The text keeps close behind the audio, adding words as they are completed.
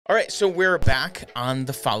All right, so we're back on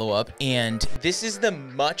the follow-up, and this is the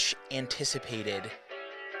much anticipated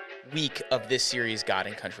week of this series, God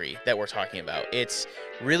and Country, that we're talking about. It's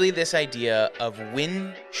really this idea of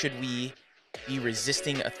when should we be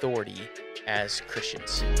resisting authority as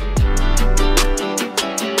Christians. I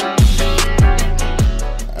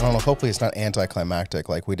don't know, hopefully it's not anticlimactic,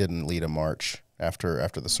 like we didn't lead a march after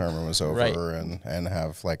the sermon was over, right, and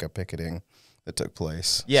have like a picketing that took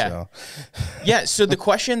place. Yeah. So. Yeah. So the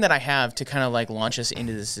question that I have to kind of like launch us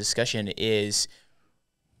into this discussion is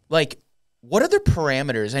like, what are the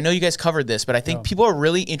parameters? I know you guys covered this, but I think people are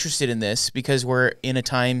really interested in this because we're in a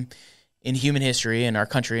time in human history and our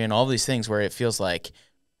country and all these things where it feels like,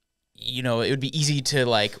 you know, it would be easy to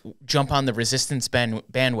like jump on the resistance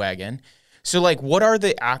bandwagon. So like, what are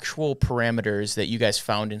the actual parameters that you guys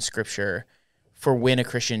found in Scripture for when a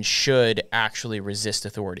Christian should actually resist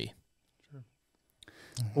authority?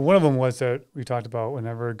 Well, one of them was that we talked about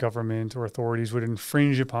whenever government or authorities would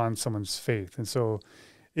infringe upon someone's faith. And so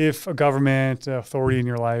if a government authority in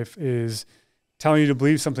your life is telling you to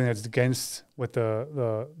believe something that's against what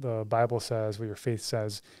the Bible says, what your faith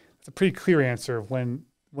says, it's a pretty clear answer of when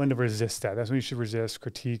to resist that. That's when you should resist,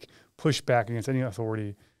 critique, push back against any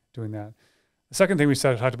authority doing that. The second thing we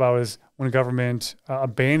talked about is when a government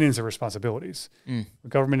abandons their responsibilities. The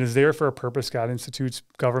government is there for a purpose. God institutes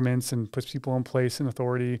governments and puts people in place and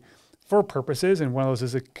authority for purposes, and one of those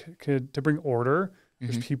is to bring order.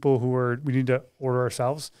 There's people we need to order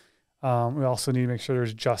ourselves. We also need to make sure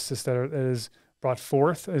there's justice that is brought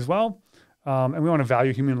forth as well. And we want to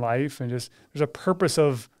value human life, and just there's a purpose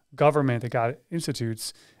of government that God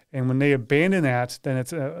institutes. And when they abandon that, then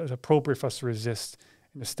it's appropriate for us to resist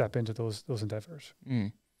and to step into those endeavors. Yeah,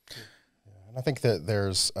 and I think that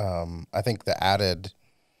there's, I think the added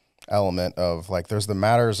element of like, there's the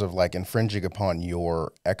matters of like infringing upon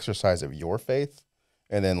your exercise of your faith.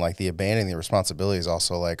 And then like the abandoning the responsibility is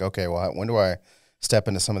also like, okay, well, when do I step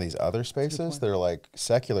into some of these other spaces that are like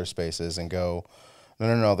secular spaces and go,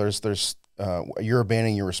 no, there's you're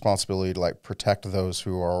abandoning your responsibility to like protect those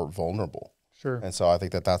who are vulnerable. Sure. And so I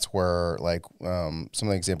think that's where like some of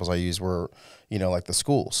the examples I use were, you know, like the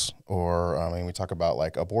schools, or I mean, we talk about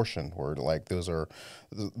like abortion, where like those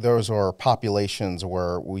are populations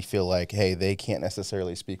where we feel like, hey, they can't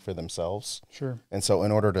necessarily speak for themselves. Sure. And so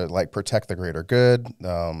in order to like protect the greater good,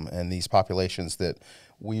 and these populations that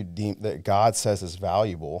we deem that God says is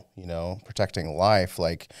valuable, you know, protecting life,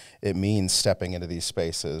 like it means stepping into these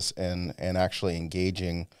spaces and actually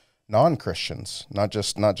engaging non-Christians, not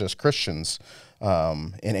just Christians,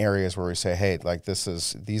 in areas where we say, hey, like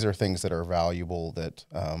these are things that are valuable that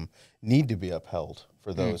need to be upheld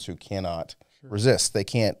for those who cannot resist. They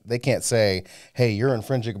can't say, hey, you're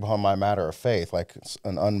infringing upon my matter of faith. Like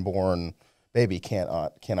an unborn baby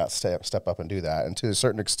cannot step up and do that. And to a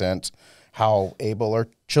certain extent, how able are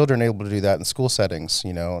children able to do that in school settings?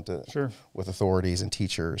 You know, with authorities and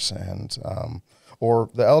teachers and or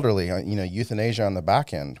the elderly, you know, euthanasia on the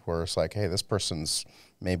back end, where it's like, hey, this person's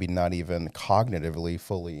maybe not even cognitively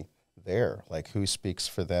fully there. Like, who speaks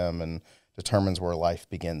for them and determines where life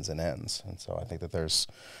begins and ends? And so I think that there's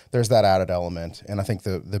that added element. And I think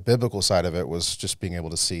the biblical side of it was just being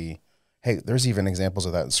able to see, hey, there's even examples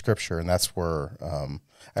of that in Scripture, and that's where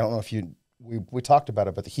I don't know if we talked about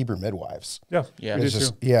it, but the Hebrew midwives. Yeah. It's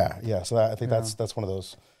just, yeah. So I think that's one of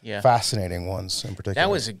those fascinating ones in particular. That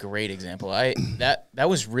was a great example. That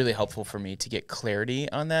was really helpful for me to get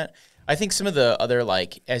clarity on that. I think some of the other,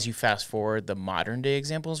 like, as you fast forward, the modern day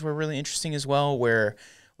examples were really interesting as well, where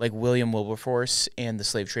like William Wilberforce and the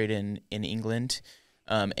slave trade in England,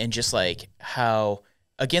 and just like how,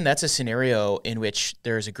 again, that's a scenario in which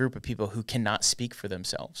there's a group of people who cannot speak for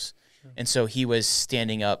themselves. Sure. And so he was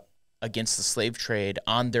standing up against the slave trade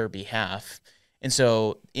on their behalf. And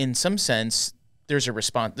so in some sense, there's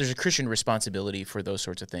a Christian responsibility for those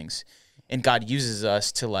sorts of things. And God uses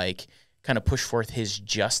us to like kind of push forth his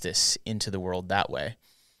justice into the world that way.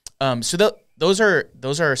 So those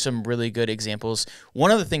are some really good examples. One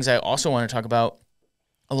of the things I also want to talk about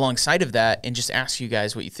alongside of that and just ask you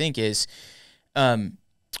guys what you think is, when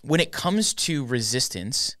it comes to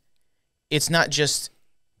resistance, it's not just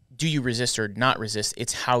do you resist or not resist,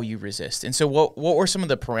 it's how you resist. And so what were some of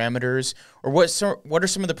the parameters, or what are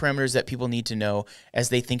some of the parameters that people need to know as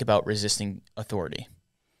they think about resisting authority?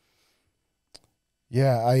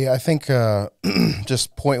 Yeah, I think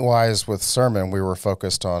just point-wise with sermon, we were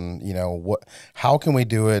focused on, you know, how can we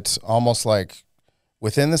do it almost like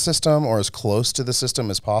within the system or as close to the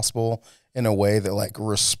system as possible in a way that like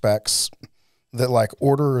respects that like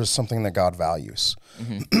order is something that God values.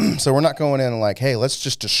 So we're not going in like, hey, let's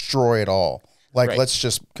just destroy it all. Like, Right. let's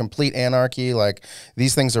just complete anarchy. Like,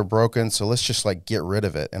 these things are broken, so let's just like get rid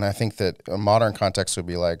of it. And I think that a modern context would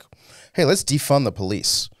be like, hey, let's defund the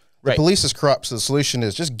police. The Right. police is corrupt, so the solution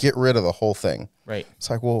is just get rid of the whole thing. Right.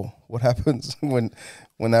 It's like, well, what happens when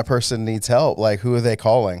that person needs help? Like, who are they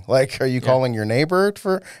calling? Like, are you calling your neighbor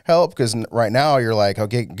for help? Because right now you're like,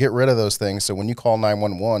 okay, get rid of those things. So when you call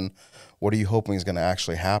 911, what are you hoping is going to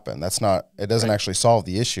actually happen? It doesn't actually solve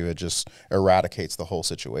the issue. It just eradicates the whole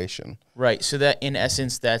situation. Right. So that in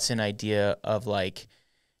essence, that's an idea of like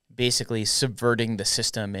basically subverting the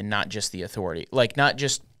system and not just the authority. Like not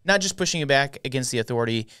just pushing it back against the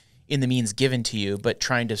authority in the means given to you, but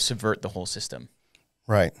trying to subvert the whole system.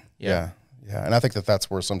 Right. Yeah. Yeah. And I think that that's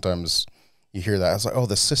where sometimes you hear that. It's like, oh,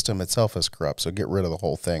 the system itself is corrupt, so get rid of the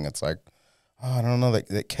whole thing. It's like, oh, I don't know,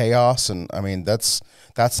 that chaos. And I mean, that's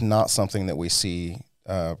not something that we see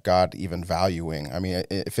God even valuing. I mean,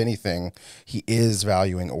 if anything, he is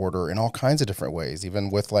valuing order in all kinds of different ways, even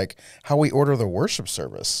with like how we order the worship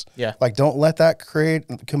service. Yeah. Like, don't let that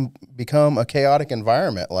become a chaotic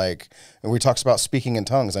environment. Like, and we talks about speaking in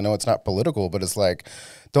tongues. I know it's not political, but it's like,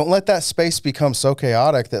 don't let that space become so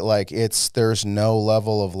chaotic that like there's no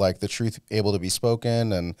level of like the truth able to be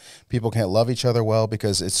spoken and people can't love each other well,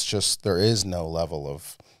 because it's just, there is no level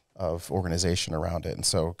of organization around it. And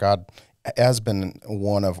so God has been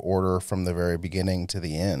one of order from the very beginning to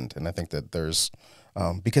the end. And I think that there's,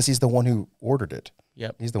 because he's the one who ordered it.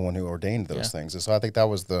 Yep. He's the one who ordained those things. And so I think that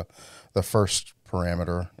was the first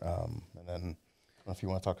parameter. And then I don't know if you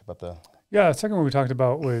want to talk about the second one we talked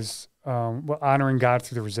about was honoring God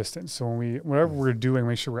through the resistance. So whatever we're doing,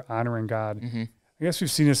 make sure we're honoring God. Mm-hmm. I guess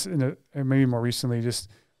we've seen this maybe more recently, just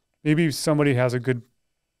maybe somebody has a good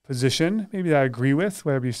position, maybe that I agree with,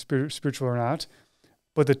 whether it be spiritual or not,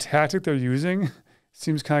 but the tactic they're using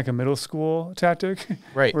seems kind of like a middle school tactic,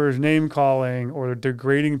 Right. where it's name calling or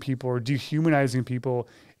degrading people or dehumanizing people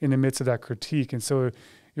in the midst of that critique. And so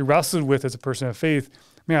you're wrestled with as a person of faith,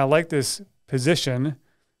 man, I like this position,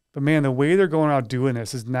 but man, the way they're going out doing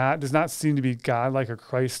this does not seem to be God-like or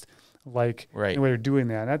Christ-like in the way they're doing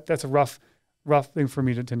that. And that's a rough thing for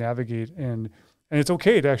me to navigate. And it's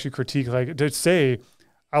okay to actually critique, like to say,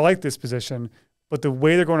 I like this position, but the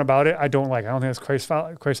way they're going about it, I don't like. I don't think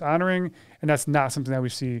that's Christ honoring, and that's not something that we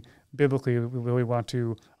see biblically. We really want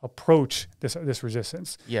to approach this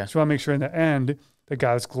resistance. Yeah. So we want to make sure in the end that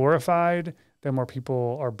God is glorified, that more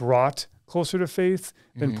people are brought closer to faith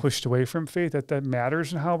than pushed away from faith, that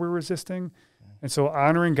matters in how we're resisting. And so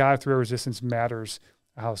honoring God through our resistance matters.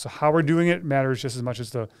 So how we're doing it matters just as much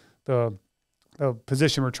as the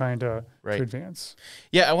position we're trying to advance.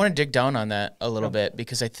 Yeah, I want to dig down on that a little bit,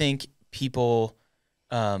 because I think people,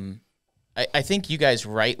 I think you guys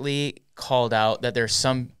rightly called out that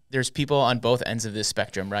there's people on both ends of this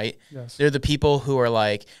spectrum, right? Yes. They're the people who are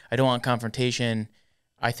like, I don't want confrontation.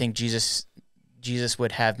 I think Jesus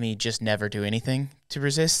would have me just never do anything to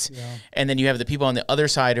resist. Yeah. And then you have the people on the other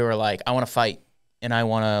side who are like, I want to fight and I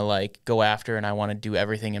want to like go after and I want to do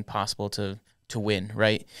everything impossible to win,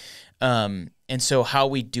 right? And so how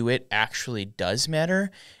we do it actually does matter.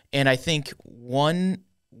 And I think one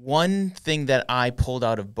thing that I pulled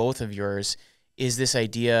out of both of yours is this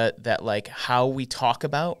idea that like how we talk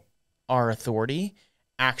about our authority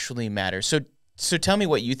actually matters. So tell me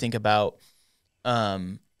what you think about,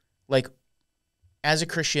 like, as a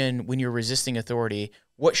Christian, when you're resisting authority,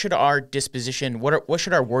 what should our disposition, what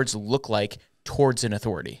should our words look like towards an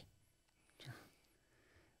authority?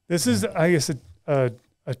 This is, I guess, a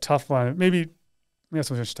tough one. Maybe that's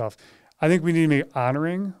so much tough. I think we need to be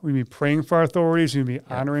honoring. We need to be praying for our authorities. We need to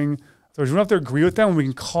be honoring authorities. We don't have to agree with them. We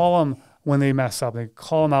can call them when they mess up. They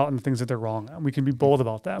call them out on the things that they're wrong on. We can be bold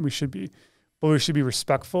about that. We should be. But we should be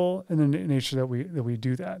respectful in the nature that we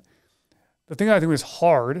do that. The thing that I think is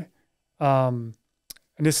hard, and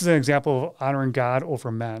this is an example of honoring God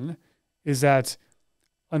over men, is that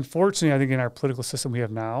unfortunately, I think in our political system we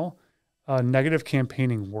have now, negative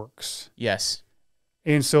campaigning works. Yes.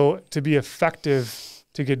 And so to be effective,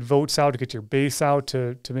 to get votes out, to get your base out,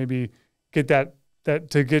 to maybe get that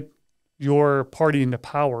to get your party into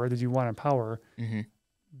power that you want in power,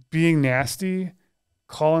 being nasty,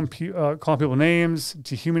 calling people names,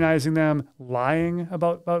 dehumanizing them, lying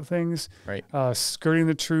about things, right? Skirting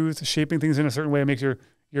the truth, shaping things in a certain way that makes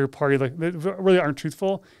your party like that really aren't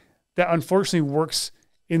truthful. That unfortunately works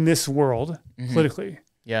in this world politically.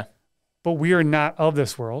 Yeah. But we are not of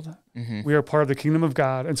this world. We are part of the kingdom of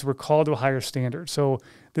God, and so we're called to a higher standard. So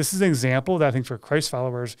this is an example that I think for Christ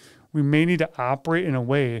followers, we may need to operate in a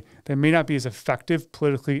way that may not be as effective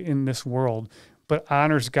politically in this world, but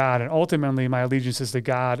honors God. And ultimately, my allegiance is to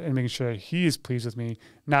God and making sure that he is pleased with me,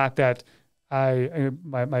 not that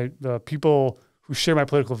the people who share my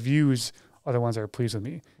political views are the ones that are pleased with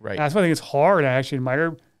me. Right. And that's why I think it's hard. I actually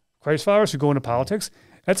admire Christ followers who go into politics.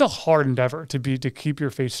 That's a hard endeavor to keep your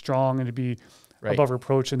faith strong and to be above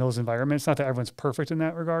reproach in those environments. Not that everyone's perfect in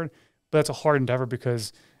that regard, but that's a hard endeavor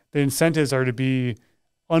because the incentives are to be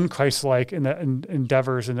un-Christ-like in the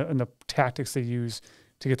endeavors and the tactics they use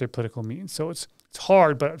to get their political means. So it's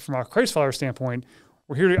hard, but from our Christ follower standpoint,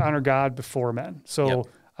 we're here to honor God before men. So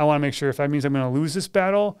I want to make sure if that means I'm going to lose this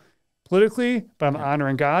battle politically, but I'm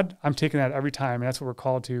honoring God, I'm taking that every time. And that's what we're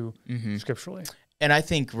called to scripturally. And I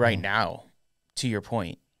think right now, to your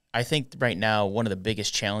point, I think right now one of the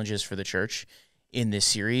biggest challenges for the church in this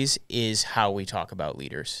series is how we talk about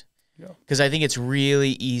leaders. Because I think it's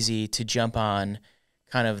really easy to jump on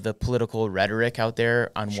kind of the political rhetoric out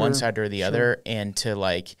there on one side or the other and to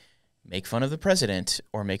like make fun of the president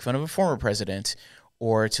or make fun of a former president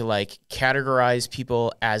or to like categorize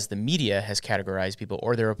people as the media has categorized people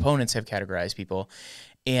or their opponents have categorized people.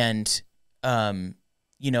 And,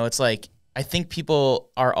 it's like, I think people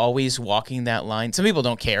are always walking that line. Some people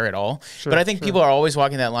don't care at all, but I think people are always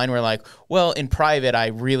walking that line where like, well, in private, I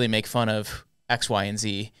really make fun of X, Y, and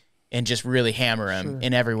Z and just really hammer them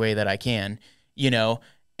in every way that I can,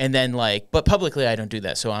 and then like, but publicly I don't do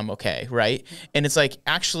that. So I'm okay. Right. And it's like,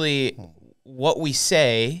 actually what we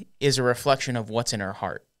say is a reflection of what's in our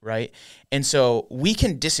heart. Right. And so we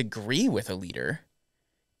can disagree with a leader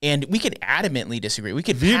and we could adamantly disagree. We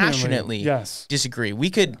could passionately disagree. We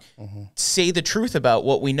could say the truth about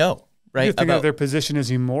what we know. Right. You think that their position is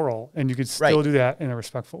immoral and you could still do that in a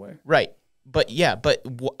respectful way. Right. But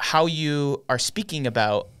how you are speaking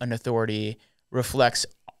about an authority reflects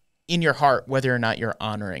in your heart whether or not you're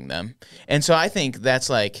honoring them. And so I think that's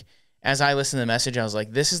like, as I listened to the message, I was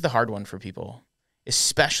like, this is the hard one for people,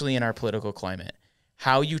 especially in our political climate.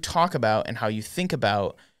 How you talk about and how you think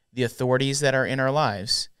about the authorities that are in our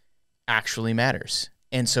lives actually matters.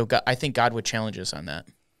 And so I think God would challenge us on that.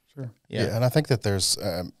 Sure. Yeah, and I think that there's,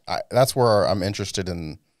 that's where I'm interested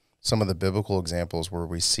in some of the biblical examples where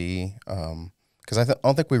we see, because I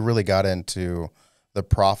don't think we really got into the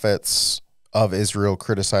prophets of Israel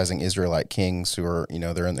criticizing Israelite kings who are,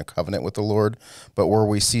 they're in the covenant with the Lord, but where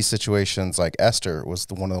we see situations like Esther was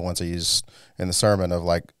one of the ones I used in the sermon of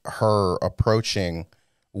like her approaching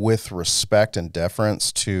with respect and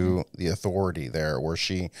deference to the authority there, where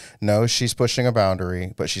she knows she's pushing a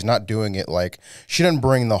boundary, but she's not doing it like, she didn't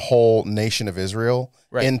bring the whole nation of Israel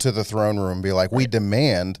into the throne room and be like, we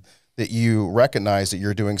demand that you recognize that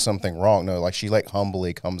you're doing something wrong. No, like she like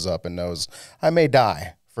humbly comes up and knows, I may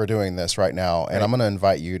die for doing this right now, and I'm going to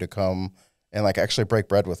invite you to come and like actually break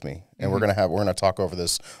bread with me, and we're going to talk over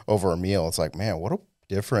this over a meal. It's like, man, what a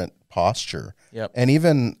different posture. Yep. And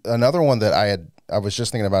even another one that I was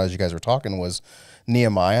just thinking about as you guys were talking was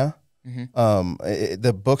Nehemiah.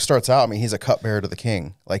 The book starts out, he's a cupbearer to the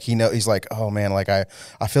king. Like he's like, oh man, like I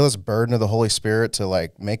feel this burden of the Holy Spirit to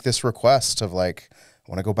like make this request of like,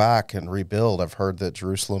 I want to go back and rebuild. I've heard that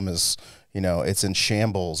Jerusalem is, it's in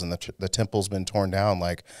shambles and the temple's been torn down.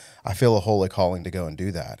 Like I feel a holy calling to go and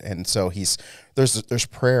do that. And so there's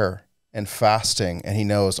prayer and fasting, and he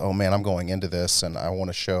knows, oh man, I'm going into this and I want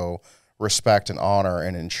to show respect and honor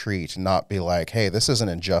and entreat, not be like, hey, this is an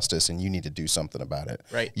injustice and you need to do something about it.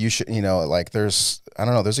 Right. You should, like there's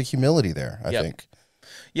a humility there, I think.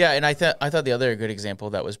 Yeah. And I thought the other good example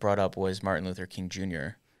that was brought up was Martin Luther King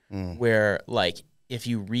Jr., where like, if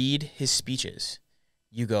you read his speeches,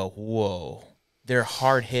 you go, whoa, they're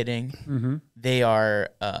hard hitting. They are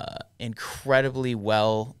incredibly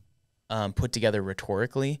well put together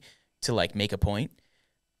rhetorically to like make a point,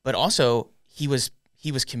 but also he was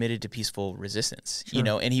committed to peaceful resistance,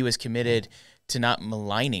 and he was committed to not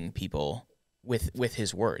maligning people with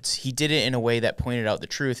his words. He did it in a way that pointed out the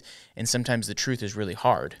truth, and sometimes the truth is really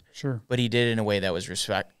hard. Sure. But he did it in a way that was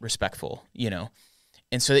respectful,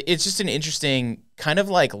 And so it's just an interesting kind of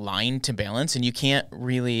like line to balance, and you can't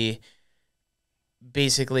really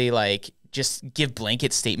basically like just give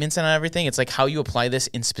blanket statements on everything. It's like how you apply this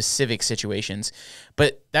in specific situations.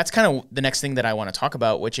 But that's kind of the next thing that I want to talk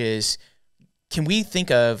about, which is, can we think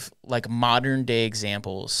of like modern day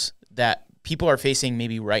examples that people are facing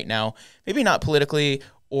maybe right now, maybe not politically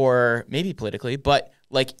or maybe politically, but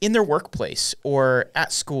like in their workplace or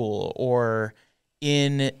at school or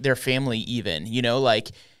in their family even,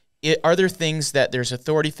 are there things that there's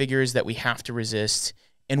authority figures that we have to resist?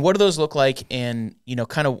 And what do those look like? And,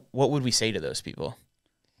 kind of what would we say to those people?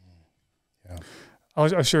 Yeah.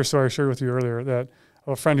 I shared with you earlier that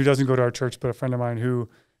a friend who doesn't go to our church, but a friend of mine who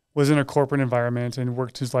was in a corporate environment and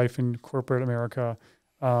worked his life in corporate America.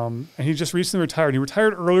 And he just recently retired. He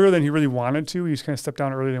retired earlier than he really wanted to. He just kind of stepped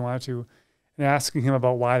down earlier than he wanted to. and asking him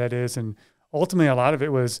about why that is. And ultimately, a lot of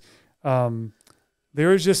it was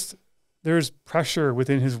there's pressure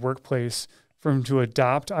within his workplace for him to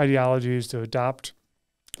adopt ideologies, to adopt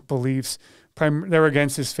beliefs that were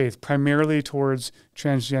against his faith, primarily towards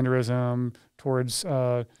transgenderism, towards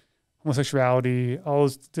homosexuality, all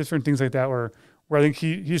those different things like that, where I think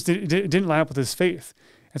he just didn't line up with his faith.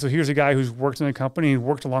 And so here's a guy who's worked in a company and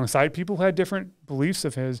worked alongside people who had different beliefs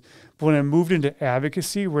of his. But when I moved into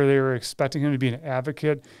advocacy, where they were expecting him to be an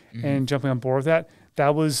advocate and jumping on board with that,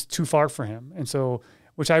 that was too far for him. And so,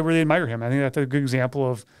 which I really admire him. I think that's a good example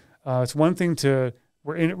of, it's one thing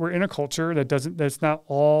we're in a culture that's not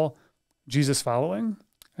all Jesus following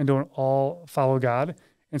and don't all follow God.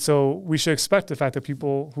 And so we should expect the fact that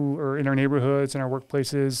people who are in our neighborhoods, in our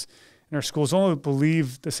workplaces, in our schools don't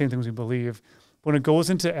believe the same things we believe. When it goes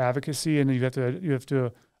into advocacy and you have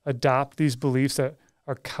to adopt these beliefs that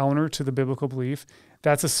are counter to the biblical belief,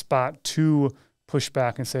 that's a spot to push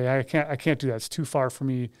back and say, I can't do that. It's too far for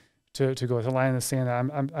me to go. It's a line in the sand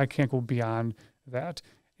that I can't go beyond that.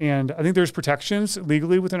 And I think there's protections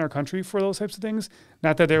legally within our country for those types of things.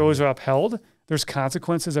 Not that they always are upheld. There's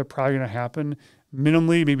consequences that are probably going to happen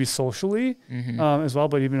minimally, maybe socially as well,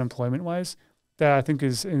 but even employment-wise. That I think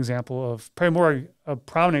is an example of, probably more a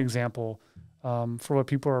prominent example for what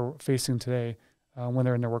people are facing today when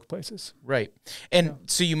they're in their workplaces. Right. And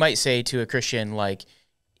so you might say to a Christian, like,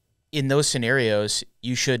 in those scenarios,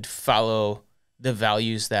 you should follow the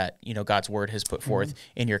values that, God's word has put forth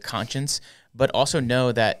in your conscience, but also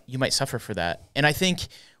know that you might suffer for that. And I think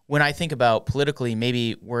when I think about politically,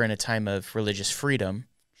 maybe we're in a time of religious freedom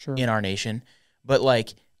in our nation, but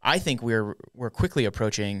like, I think we're quickly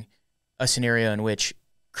approaching a scenario in which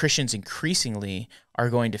Christians increasingly are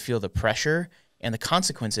going to feel the pressure and the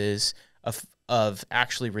consequences of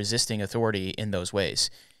actually resisting authority in those ways.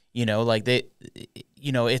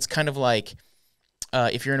 It's kind of like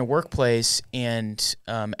if you're in a workplace and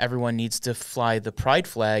everyone needs to fly the pride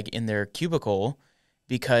flag in their cubicle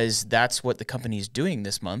because that's what the company's doing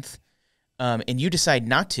this month, and you decide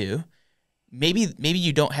not to, maybe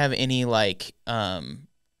you don't have any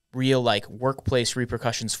real workplace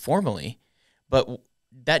repercussions formally, but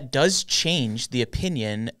that does change the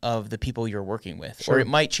opinion of the people you're working with. Sure. Or it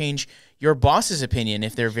might change your boss's opinion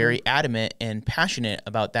if they're very adamant and passionate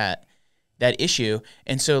about that issue.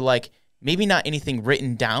 And so maybe not anything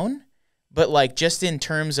written down, but just in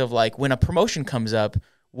terms of when a promotion comes up,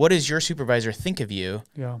 what does your supervisor think of you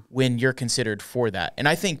when you're considered for that? And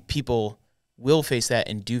I think people will face that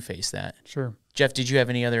and do face that. Sure. Jeff, did you have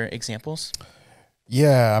any other examples?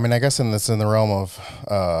 Yeah, I mean, I guess in the realm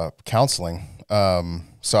of counseling.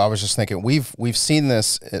 So I was just thinking, we've seen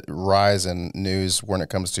this rise in news when it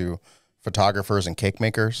comes to photographers and cake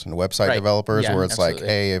makers and website developers, where it's absolutely.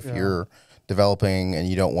 Hey, if you're developing and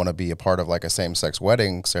you don't want to be a part of a same-sex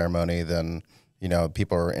wedding ceremony, then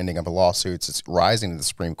people are ending up in lawsuits. It's rising to the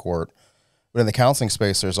Supreme Court. But in the counseling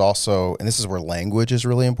space, there's also, and this is where language is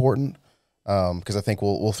really important, because I think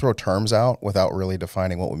we'll throw terms out without really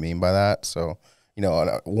defining what we mean by that. So.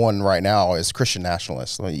 One right now is Christian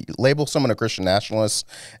nationalist. You label someone a Christian nationalist,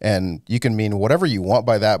 and you can mean whatever you want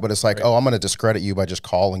by that, but it's I'm going to discredit you by just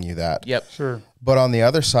calling you that. Yep, sure. But on the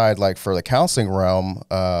other side, for the counseling realm,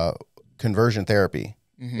 conversion therapy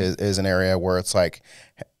is an area where it's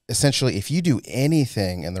essentially, if you do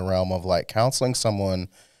anything in the realm of counseling someone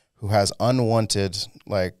who has unwanted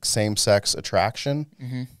same-sex attraction,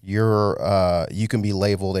 you can be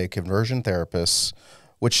labeled a conversion therapist.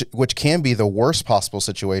 Which can be the worst possible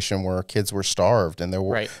situation, where kids were starved and there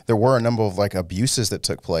were a number of abuses that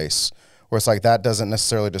took place, where it's that doesn't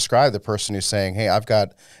necessarily describe the person who's saying, hey, I've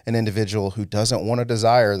got an individual who doesn't want to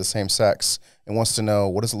desire the same sex and wants to know,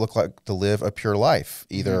 what does it look like to live a pure life?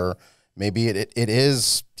 Either maybe it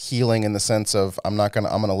is healing in the sense of I'm going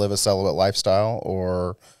to live a celibate lifestyle,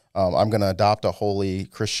 or I'm going to adopt a holy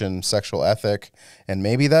Christian sexual ethic, and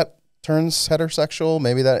maybe that turns heterosexual.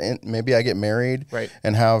 Maybe I get married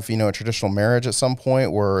and have a traditional marriage at some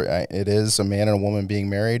point where it is a man and a woman being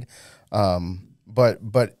married. But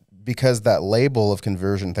because that label of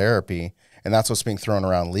conversion therapy, and that's what's being thrown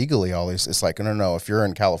around legally, always it's no. If you're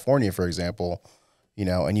in California, for example,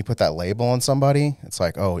 and you put that label on somebody, it's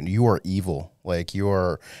oh, you are evil.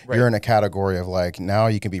 You're in a category of now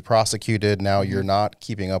you can be prosecuted. Now you're not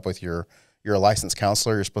keeping up with you're a licensed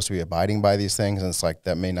counselor. You're supposed to be abiding by these things. And it's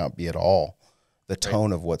that may not be at all the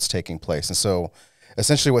tone of what's taking place. And so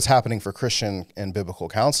essentially what's happening for Christian and biblical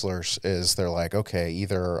counselors is they're okay,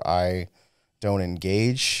 either I don't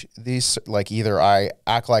engage these, either I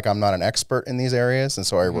act like I'm not an expert in these areas, and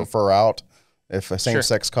so I refer out if a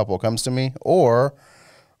same-sex couple comes to me, or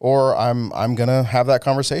or I'm gonna have that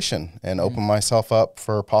conversation and open myself up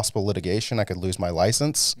for possible litigation. I could lose my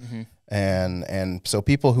license, and so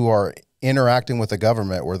people who are interacting with the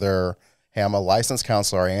government, where they're, hey, I'm a licensed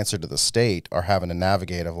counselor, I answer to the state, are having to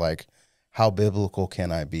navigate of like, how biblical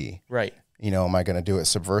can I be? Right. You know, am I going to do it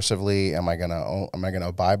subversively? Am I going to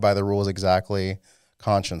abide by the rules exactly,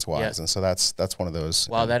 conscience wise? And so that's one of those.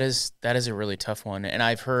 Wow, that is a really tough one. And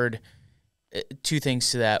I've heard two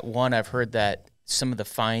things to that. One, I've heard that some of the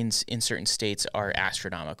fines in certain states are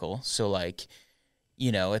astronomical. So like,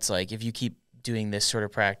 you know, it's like if you keep doing this sort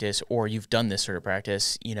of practice, or you've done this sort of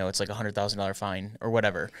practice, you know, it's like $100,000 fine or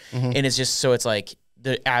whatever. And it's just, so it's like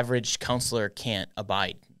the average counselor can't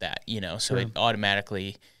abide that, you know, so it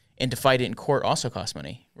automatically, and to fight it in court also costs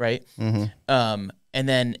money, right? And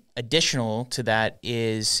then additional to that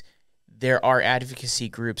is there are advocacy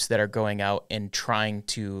groups that are going out and trying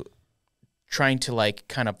to like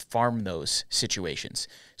kind of farm those situations.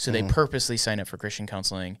 So they purposely sign up for Christian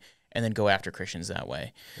counseling and then go after Christians that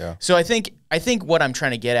way. Yeah. So I think what I'm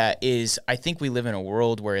trying to get at is, I think we live in a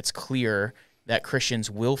world where it's clear that Christians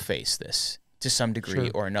will face this to some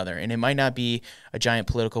degree or another. And it might not be a giant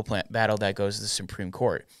political battle that goes to the Supreme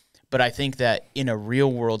Court. But I think that in a real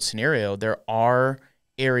world scenario, there are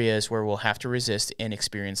areas where we'll have to resist and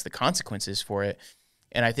experience the consequences for it.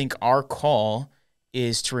 And I think our call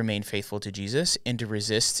is to remain faithful to Jesus and to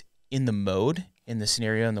resist in the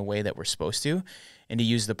scenario, in the way that we're supposed to, and to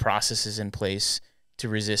use the processes in place to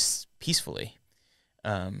resist peacefully.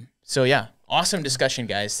 So yeah, awesome discussion,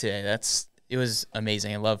 guys, today. It was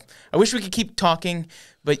amazing. I wish we could keep talking,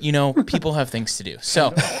 but you know, people have things to do.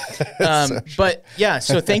 So, but yeah,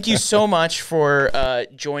 so thank you so much for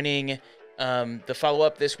joining the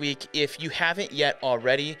follow-up this week. If you haven't yet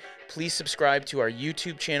already, please subscribe to our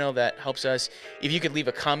YouTube channel. That helps us. If you could leave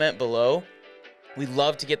a comment below, we'd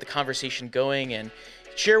love to get the conversation going, and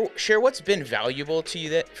share what's been valuable to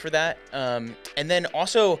you for that. And then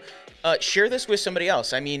also share this with somebody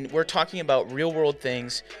else. I mean, we're talking about real world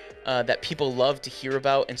things that people love to hear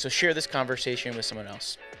about. And so share this conversation with someone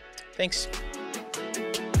else. Thanks.